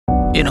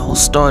It all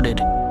started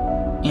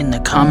in the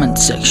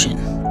comments section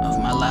of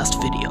my last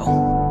video.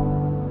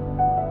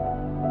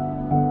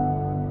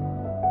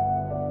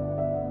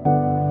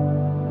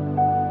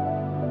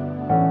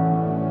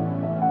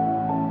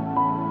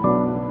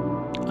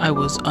 I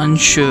was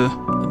unsure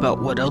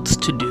about what else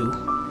to do.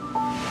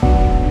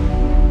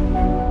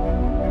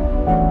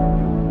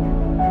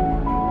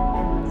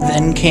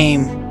 Then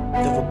came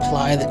the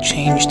reply that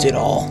changed it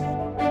all.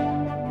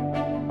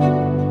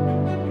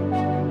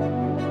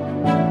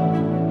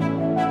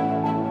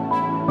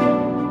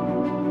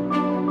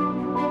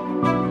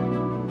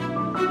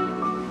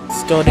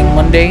 Starting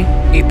Monday,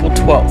 April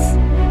 12th,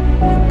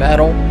 the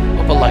battle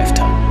of a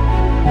lifetime.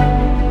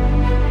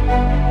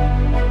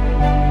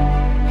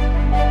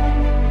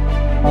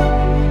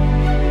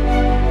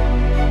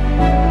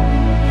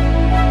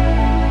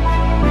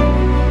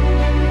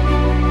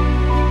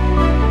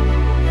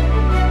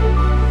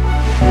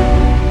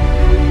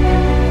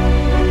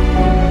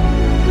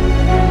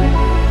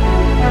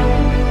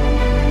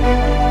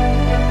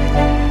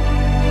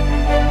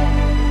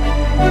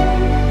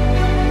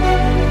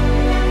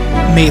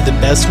 May the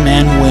best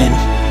man win.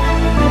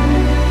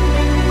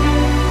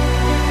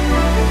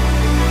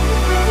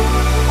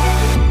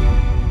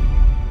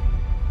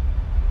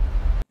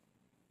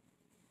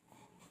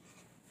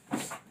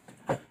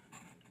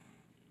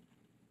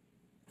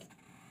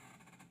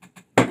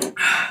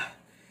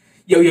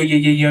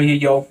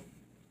 Yo.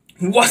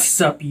 What's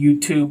up,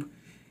 YouTube?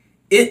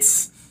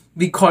 It's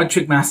the Card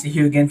Trick Master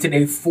here again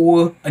today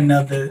for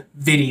another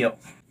video.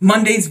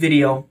 Monday's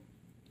video,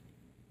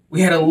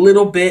 we had a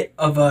little bit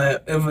of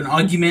an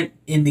argument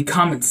in the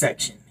comment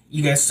section.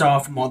 You guys saw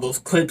from all those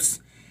clips.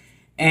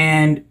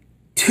 And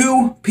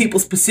two people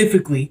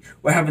specifically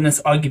were having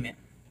this argument.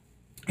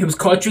 It was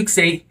Card Trick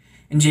 8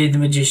 and Jay the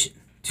Magician.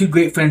 Two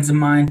great friends of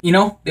mine. You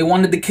know, they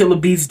wanted the Killer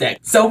Bees deck.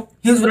 So,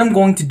 here's what I'm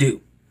going to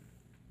do.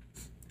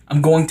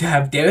 I'm going to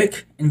have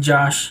Derek and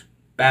Josh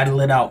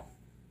battle it out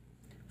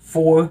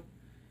for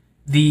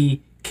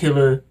the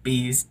Killer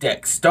Bees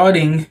deck.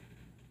 Starting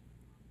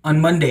on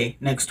Monday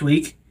next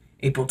week,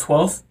 April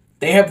 12th,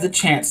 they have the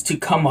chance to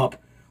come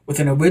up with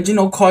an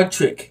original card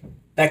trick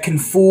that can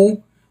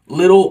fool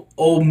little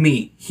old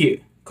me here,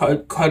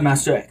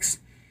 CardMasterX.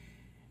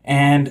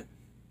 And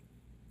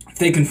if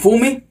they can fool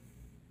me,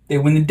 they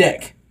win the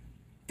deck.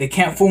 If they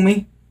can't fool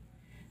me,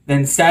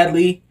 then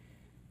sadly,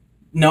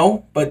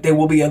 no, but there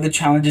will be other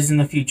challenges in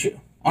the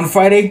future. On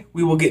Friday,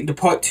 we will get into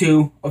part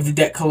 2 of the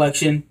deck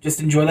collection.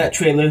 Just enjoy that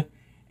trailer,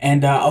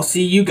 and I'll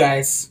see you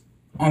guys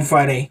on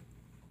Friday.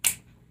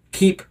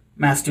 Keep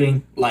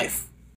mastering life.